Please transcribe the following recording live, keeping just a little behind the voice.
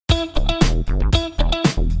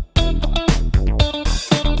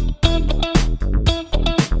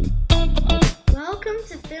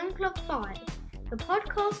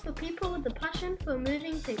the passion for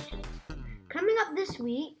moving pictures. Coming up this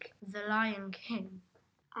week, The Lion King.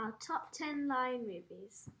 Our top 10 Lion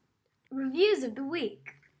movies. Reviews of the week.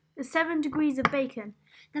 The 7 Degrees of Bacon.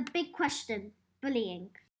 The big question, bullying.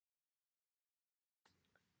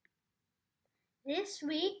 This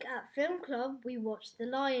week at Film Club, we watched The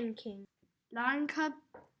Lion King. Lion cub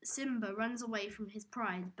Simba runs away from his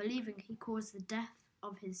pride, believing he caused the death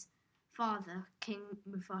of his father, King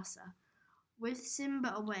Mufasa. With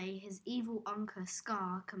Simba away, his evil uncle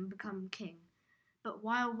Scar can become king. But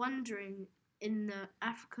while wandering in the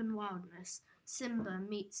African wilderness, Simba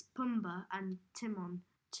meets Pumbaa and Timon,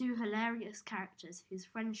 two hilarious characters whose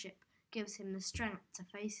friendship gives him the strength to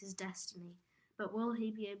face his destiny. But will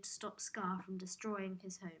he be able to stop Scar from destroying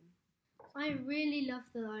his home? I really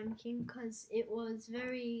loved The Lion King because it was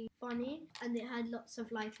very funny and it had lots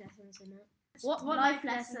of life lessons in it. What life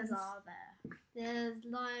lessons are there?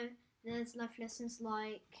 There's life lessons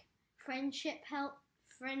like friendship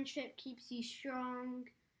keeps you strong.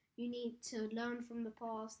 You need to learn from the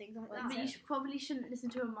past, things like that. But you probably shouldn't listen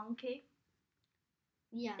to a monkey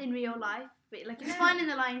Yeah. in real life. But it's fine in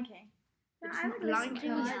The Lion King. Lion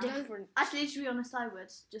King is to it. different. Actually, to be honest, I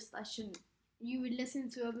would. I shouldn't. You would listen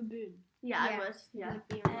to a baboon. Yeah, I would. Yeah. Like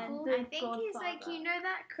the And uncle. I think he's like, you know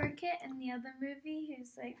that Cricket in the other movie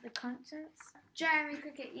who's like the conscience? Jeremy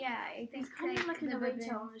Cricket, yeah. I think He's kind of like a the narrator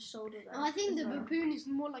baboon. on his shoulder, though. No, I think the as well. baboon is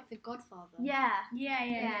more like the Godfather. Yeah.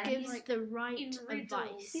 Yeah. Gives He's, the right in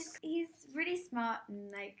advice. he's really smart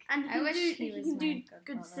and like, And I wish he was can do my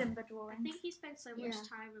good godfather. Simba I drawings. think he spends so much Yeah.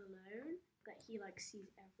 time alone that he like sees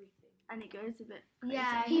everything. And it goes a bit crazy.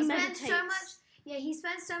 Yeah, He he spends so meditates. much. Yeah, he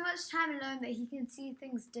spends so much time alone that he can see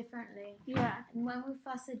things differently. Yeah. And when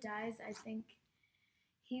Mufasa dies, I think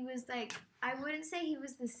he was like, I wouldn't say he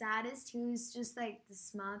was the saddest. He was just like the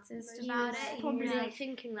smartest He about was it. He probably was like,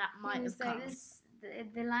 thinking that he might was have like come.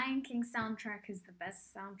 the Lion King soundtrack is the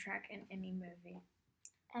best soundtrack in any movie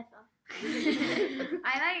Ever.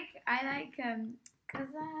 I like 'cause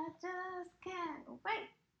I just can't wait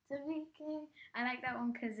to be king. I like that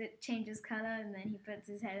one because it changes color and then he puts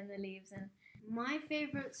his head in the leaves and My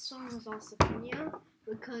favourite song was Alsapinia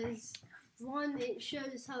because one, it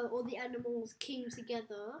shows how all the animals came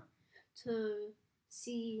together to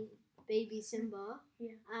see baby Simba.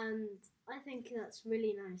 Yeah. And I think that's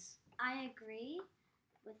really nice. I agree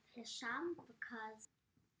with Hisham because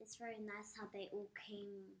it's very nice how they all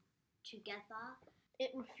came together.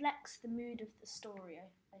 It reflects the mood of the story,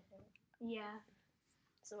 I think. Yeah.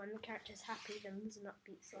 So when the character's happy, then there's an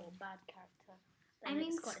upbeat song, a bad character. I then mean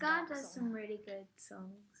it's quite a Scar dark does song. some really good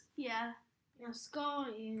songs. Yeah. Now Scar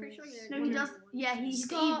is... Pretty sure you No, don't he know does. the ones. Yeah, he's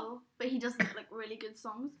Scar- evil, but he does like really good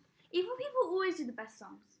songs. Evil people always do the best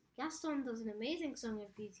songs. Gaston does an amazing song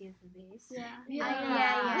of Beauty and the Beast. Yeah.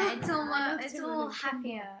 Yeah. It's all I loved it's him all in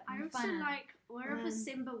happier. I and also funner. like wherever Um,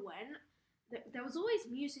 Simba went, there was always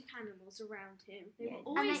music animals around him. They Yeah. were And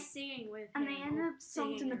always they- singing with him. And they end or up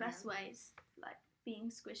songs in the singing best around. ways, like being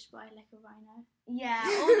squished by like a rhino. Yeah,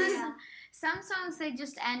 all this. Some songs they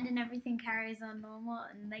just end and everything carries on normal,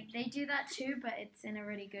 and like they do that too, but it's in a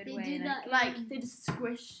really good They way. do like, that Like they just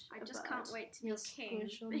squish. I a just bird. can't wait to be Yes, king.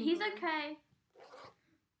 squish on But the he's bird. okay.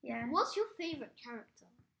 Yeah. What's your favourite character?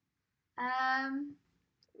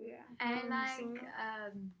 Yeah. I like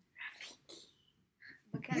Rafiki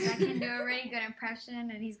because I can do a really good impression,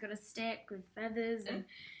 and he's got a stick with feathers, and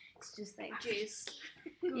it's just like Juice.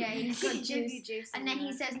 yeah, he's got juice. juice. And then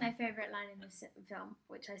he says my favourite line in the film,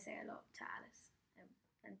 which I say a lot to Alice,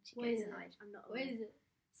 and she What gets is it? annoyed. I'm not What is it?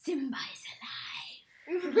 Simba is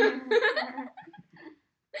alive.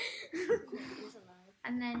 He's alive.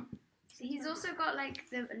 And then he's also got like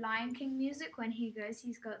the Lion King music when he goes.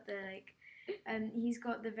 He's got the like, he's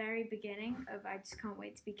got the very beginning of I Just Can't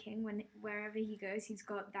Wait to Be King. When wherever he goes, he's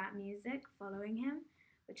got that music following him,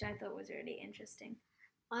 which I thought was really interesting.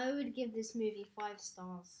 I would give this movie 5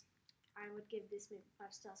 stars. I would give this movie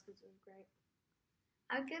 5 stars because it was great.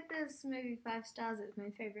 I'll give this movie 5 stars. It's my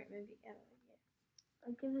favorite movie ever.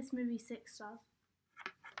 I'd give this movie 6 stars.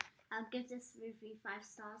 I'll give this movie 5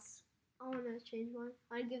 stars. I want to change mine.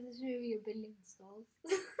 I'd give this movie 1 billion stars.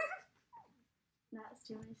 No, that's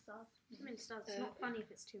too many stars. Too many stars. It's not funny if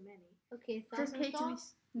it's too many. Okay, It's 1,000 okay to be.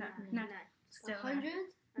 stars? No, no. Still 100?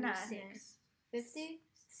 No. 6. 50?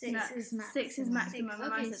 6 No, is maximum. 6 is maximum.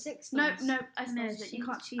 and I Okay, said 6 no, stars. no. I No, said that you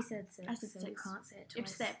can't. she said 6. I said so 6. can't say it You have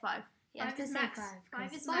to twice. say it 5. You have Five to is say max. 5.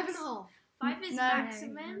 5 is 5 max. and a half. 5 is No.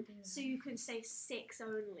 maximum, so you can say 6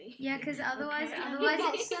 only. Yeah, because otherwise, Okay. otherwise, What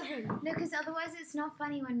about it's, 7? no, because otherwise it's not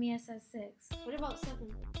funny when Mia says 6. What about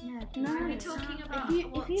 7? No, No. Are we it's talking not. about If you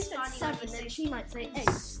what's said funny 7, when you then say she might say 8.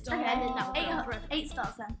 stop? And then that would go on 8, forever. 8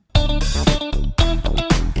 stars then.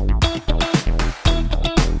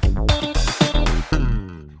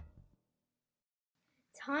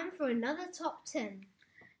 Time for another top 10.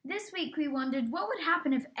 This week we wondered what would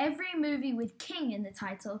happen if every movie with king in the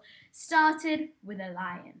title started with a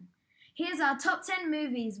lion. Here's our top 10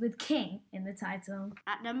 movies with king in the title.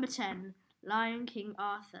 At number 10, Lion King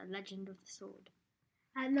Arthur, Legend of the Sword.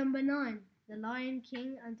 At number 9, The Lion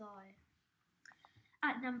King and I.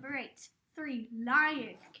 At number 8, 3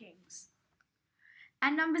 Lion Kings.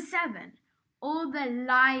 At number 7, All the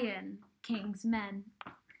Lion King's Men.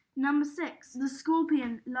 Number 6, The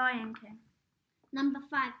Scorpion, Lion King. Number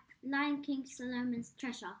 5, Lion King Solomon's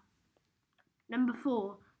Treasure. Number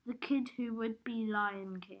 4, The Kid Who Would Be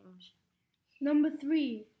Lion King. Number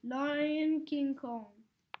 3, Lion King Kong.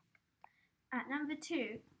 At number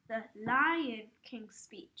 2, The Lion King's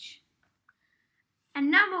Speech.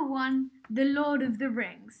 And number 1, The Lord of the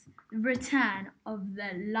Rings, The Return of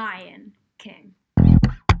the Lion King.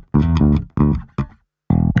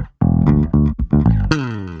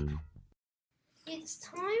 It's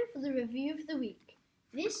time for the review of the week.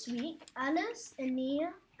 This week, Alice,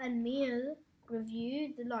 Ania, and Mia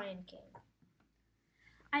reviewed The Lion King.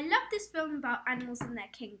 I love this film about animals and their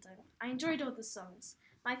kingdom. I enjoyed all the songs.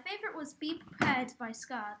 My favourite was Be Prepared by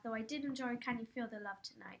Scar, though I did enjoy Can You Feel the Love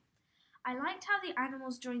Tonight. I liked how the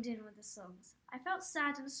animals joined in with the songs. I felt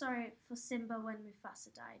sad and sorry for Simba when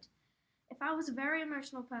Mufasa died. If I was a very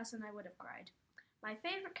emotional person, I would have cried. My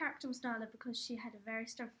favourite character was Nala because she had a very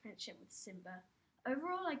strong friendship with Simba.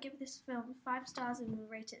 Overall, I give this film 5 stars and will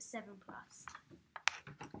rate it 7+.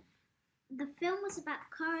 The film was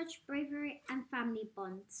about courage, bravery, and family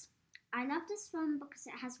bonds. I love this film because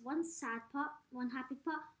it has one sad part, one happy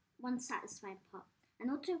part, one satisfied part,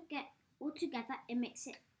 and altogether it makes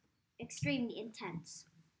it extremely intense.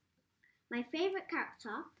 My favourite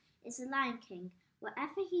character is the Lion King.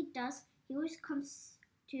 Whatever he does, he always comes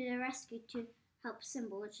to the rescue to help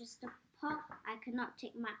Simba, which is the part I could not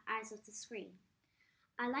take my eyes off the screen.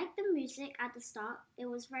 I liked the music at the start. It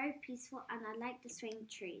was very peaceful and I liked the swinging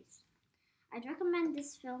trees. I'd recommend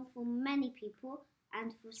this film for many people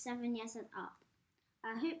and for 7 years and up.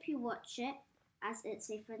 I hope you watch it as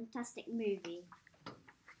it's a fantastic movie.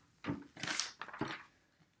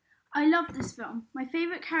 I love this film. My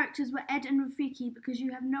favourite characters were Ed and Rafiki because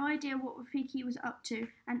you have no idea what Rafiki was up to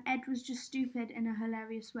and Ed was just stupid in a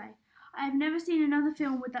hilarious way. I have never seen another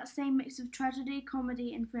film with that same mix of tragedy,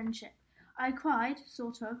 comedy and friendship. I cried,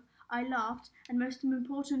 sort of, I laughed, and most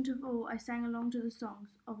important of all, I sang along to the songs,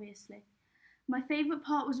 obviously. My favourite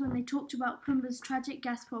part was when they talked about Pumbaa's tragic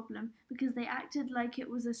gas problem because they acted like it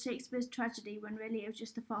was a Shakespeare's tragedy when really it was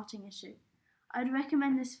just a farting issue. I'd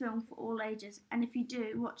recommend this film for all ages, and if you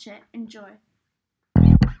do, watch it, enjoy.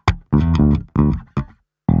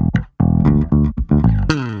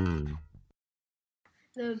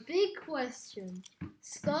 The big question.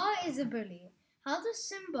 Scar is a bully. How does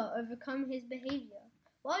Simba overcome his behaviour?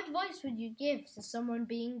 What advice would you give to someone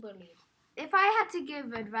being bullied? If I had to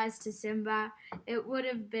give advice to Simba, it would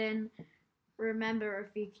have been remember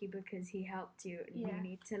Rafiki because he helped you and you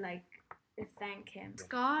need to thank him.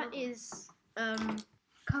 Scar is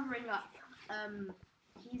covering up.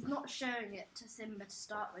 He's not showing it to Simba to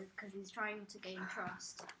start with because he's trying to gain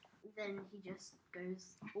trust. Then he just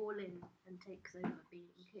goes all in and takes over being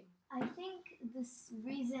king. I think the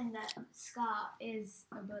reason that Scar is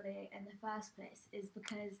a bully in the first place is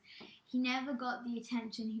because he never got the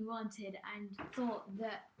attention he wanted and thought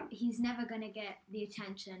that he's never going to get the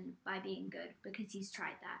attention by being good because he's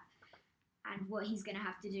tried that. And what he's going to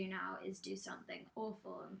have to do now is do something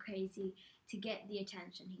awful and crazy to get the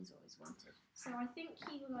attention he's always wanted. So I think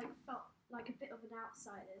he felt like a bit of an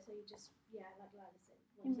outsider, so he just, like Lila said.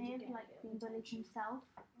 He may have been bullied himself.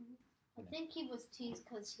 I think he was teased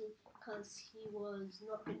because he was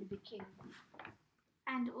not going to be king.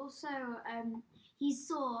 And also, he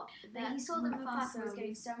saw that Mufasa was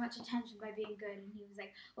getting so much attention by being good, and he was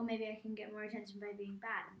like, well, maybe I can get more attention by being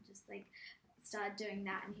bad, and just started doing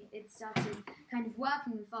that, and it started kind of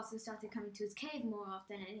working. Mufasa started coming to his cave more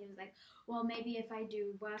often, and he was like, well, maybe if I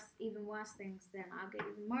do even worse things, then I'll get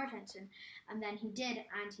even more attention. And then he did,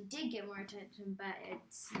 and he did get more attention, but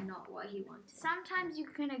it's not what he wanted. Sometimes you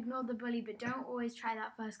can ignore the bully, but don't always try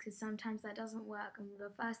that first, because sometimes that doesn't work, and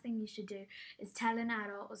the first thing you should do is tell an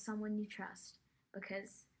adult or someone you trust,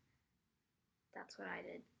 because that's what I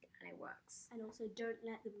did. And it works. And also, don't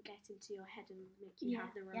let them get into your head and make you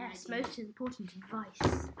have the wrong Yes, idea. most important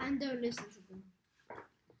advice. And don't listen to them.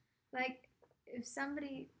 If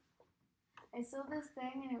somebody... I saw this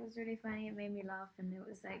thing and it was really funny, it made me laugh, and it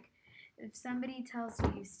was if somebody tells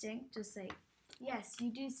you you stink, just say, yes,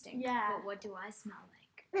 you do stink, Yeah. but what do I smell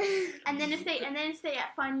like? And then if they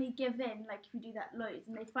finally give in, like if you do that loads,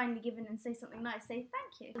 and they finally give in and say something nice, say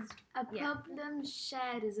thank you. A problem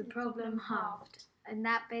shared is a problem halved. And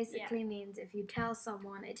that basically means if you tell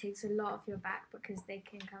someone, it takes a lot off your back because they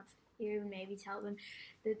can come to you and maybe tell them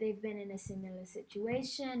that they've been in a similar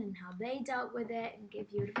situation and how they dealt with it and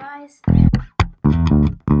give you advice.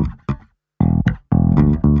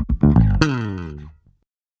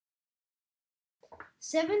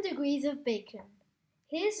 7 Degrees of Bacon.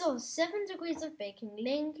 Here's our 7 Degrees of Bacon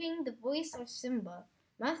linking the voice of Simba,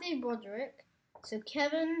 Matthew Broderick, to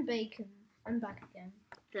Kevin Bacon, and back again.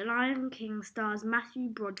 The Lion King stars Matthew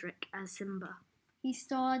Broderick as Simba. He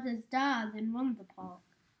starred as Dad in Wonder Park.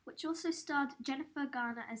 Which also starred Jennifer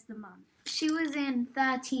Garner as the mum. She was in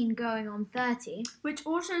 13 going on 30. Which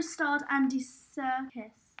also starred Andy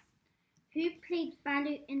Serkis. Who played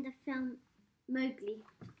Baloo in the film Mowgli?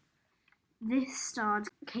 This starred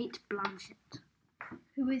Kate Blanchett,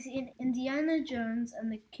 who was in Indiana Jones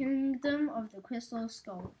and the Kingdom of the Crystal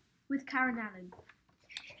Skull. With Karen Allen.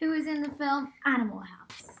 Who was in the film Animal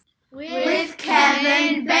House. With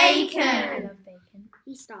Kevin Bacon. I love bacon.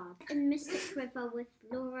 He starred in Mystic River with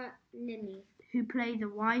Laura Linney. who played the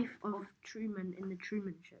wife of Truman in The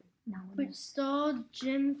Truman Show. Which starred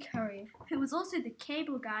Jim Carrey. Who was also the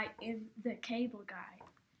cable guy in The Cable Guy.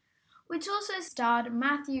 Which also starred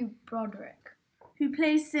Matthew Broderick. Who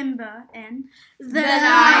plays Simba in The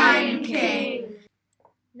Lion King.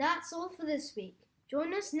 That's all for this week.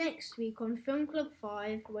 Join us next week on Film Club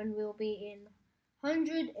 5 when we'll be in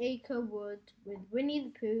 100 Acre Wood with Winnie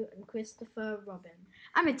the Pooh and Christopher Robin.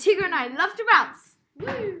 I'm a tiger and I love to bounce.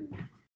 Woo!